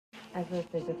ever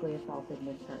physically assaulted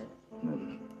Miss Heard?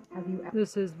 Never. Have you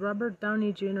This is Robert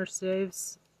Downey Jr.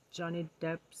 saves Johnny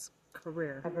Depp's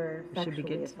career. ever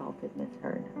sexually assaulted Miss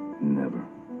Heard? Never.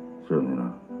 Certainly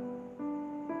not.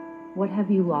 What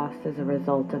have you lost as a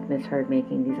result of Miss Heard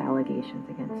making these allegations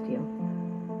against you?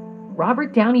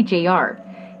 Robert Downey Jr.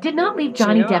 did not leave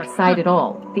Johnny Depp's side at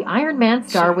all. The Iron Man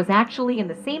star was actually in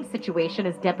the same situation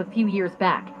as Depp a few years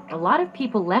back. A lot of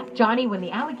people left Johnny when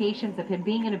the allegations of him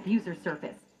being an abuser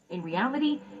surfaced. In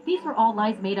reality, these were all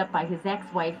lies made up by his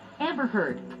ex-wife, Amber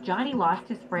Heard. Johnny lost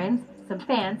his friends, some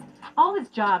fans, all his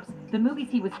jobs, the movies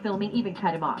he was filming even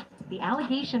cut him off. The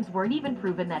allegations weren't even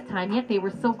proven that time, yet they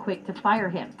were so quick to fire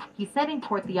him. He said in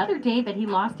court the other day that he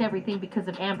lost everything because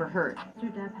of Amber Heard. Mr.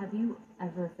 Depp, have you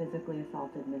ever physically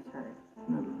assaulted Miss Heard?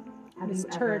 Never. Have you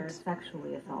ever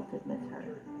sexually assaulted Miss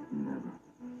Heard? Never.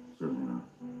 Certainly not.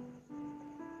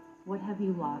 What have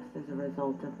you lost as a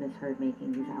result of Miss Heard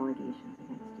making these allegations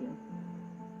against you?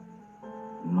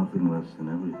 Nothing less than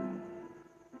everything.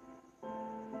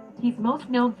 He's most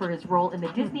known for his role in the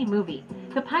Disney movie,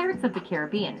 The Pirates of the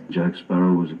Caribbean. Jack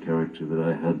Sparrow was a character that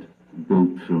I had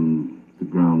built from the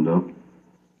ground up,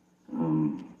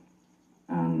 and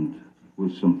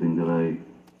was something that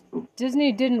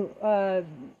Disney didn't,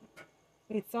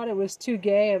 he thought it was too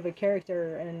gay of a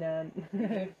character,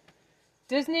 and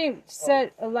Disney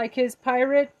said, like his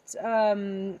pirate,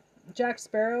 Jack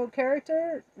Sparrow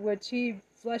character, which he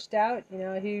fleshed out, you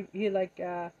know, he like,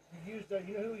 He used,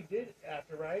 you know who he did it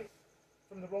after, right?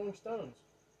 From the Rolling Stones.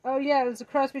 oh yeah, it was a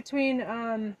cross between,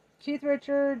 Keith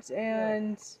Richards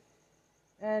and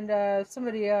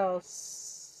somebody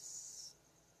else.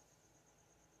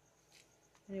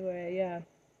 Anyway, yeah.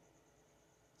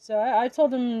 So I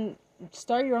told him,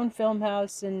 start your own film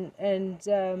house, and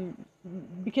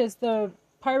because the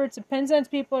Pirates of Penzance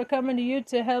people are coming to you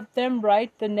to help them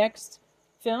write the next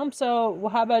film, so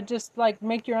how about just like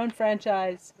make your own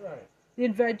franchise? Right. The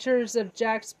Adventures of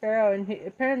Jack Sparrow, and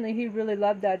apparently he really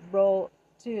loved that role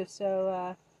too.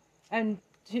 So, and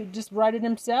to just write it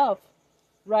himself,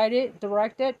 write it,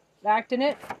 direct it, act in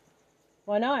it.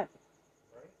 Why not?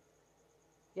 Right.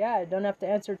 Yeah, I don't have to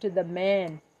answer to the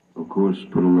man. of course,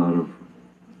 put a lot of,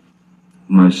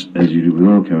 as you do with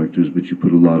all characters, but you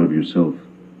put a lot of yourself.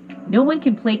 No one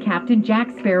can play Captain Jack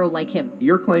Sparrow like him.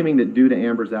 You're claiming that due to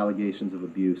Amber's allegations of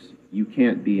abuse, you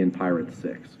can't be in Pirates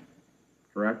 6,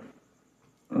 correct?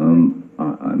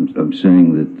 I'm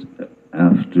saying that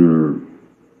after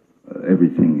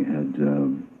everything had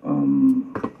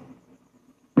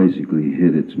basically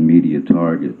hit its media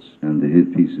targets and the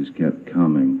hit pieces kept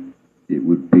coming, it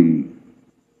would be...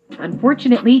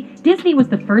 Unfortunately, Disney was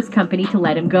the first company to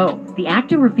let him go. The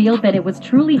actor revealed that it was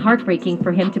truly heartbreaking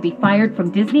for him to be fired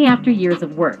from Disney after years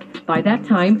of work. By that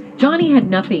time, Johnny had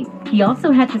nothing. He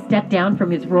also had to step down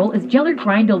from his role as Gellert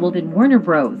Grindelwald in Warner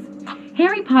Bros.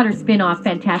 Harry Potter spin-off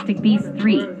Fantastic Beasts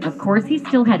 3. Of course, he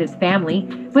still had his family,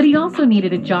 but he also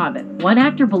needed a job. One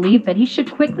actor believed that he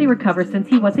should quickly recover since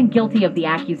he wasn't guilty of the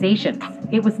accusations.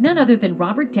 It was none other than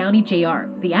Robert Downey Jr.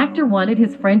 The actor wanted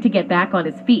his friend to get back on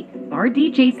his feet.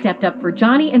 RDJ stepped up for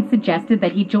Johnny and suggested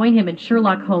that he join him in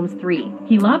Sherlock Holmes 3.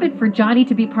 He lobbied for Johnny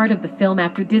to be part of the film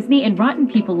after Disney and rotten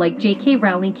people like J.K.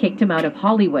 Rowling kicked him out of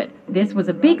Hollywood. This was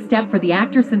a big step for the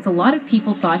actor since a lot of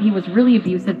people thought he was really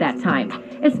abusive that time,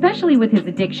 especially with his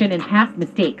addiction and past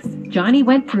mistakes. Johnny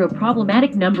went through a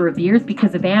problematic number of years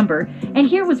because of Amber, and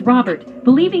here was Robert,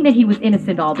 believing that he was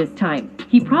innocent all this time.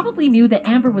 He probably knew that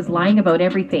Amber was lying about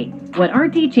everything. What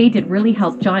RDJ did really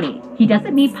help Johnny. He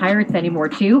doesn't need pirates anymore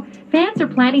too. Fans are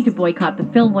planning to boycott the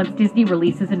film once Disney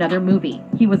releases another movie.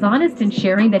 He was honest in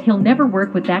sharing that he'll never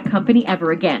work with that company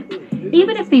ever again,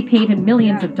 even if they paid him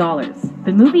millions of dollars.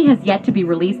 The movie has yet to be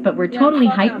released, but we're totally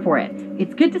hyped for it.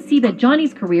 It's good to see that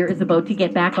Johnny's career is about to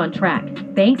get back on track.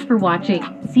 Thanks for watching.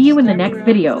 See you in the next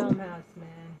video.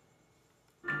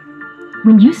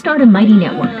 When you start a Mighty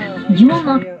network, you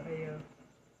unlock...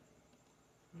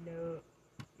 No,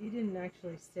 he didn't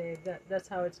actually say that. That's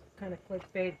how it's kind of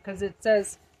clickbait, because it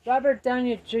says Robert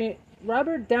Downey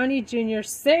Jr.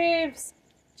 saves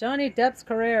Johnny Depp's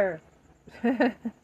career.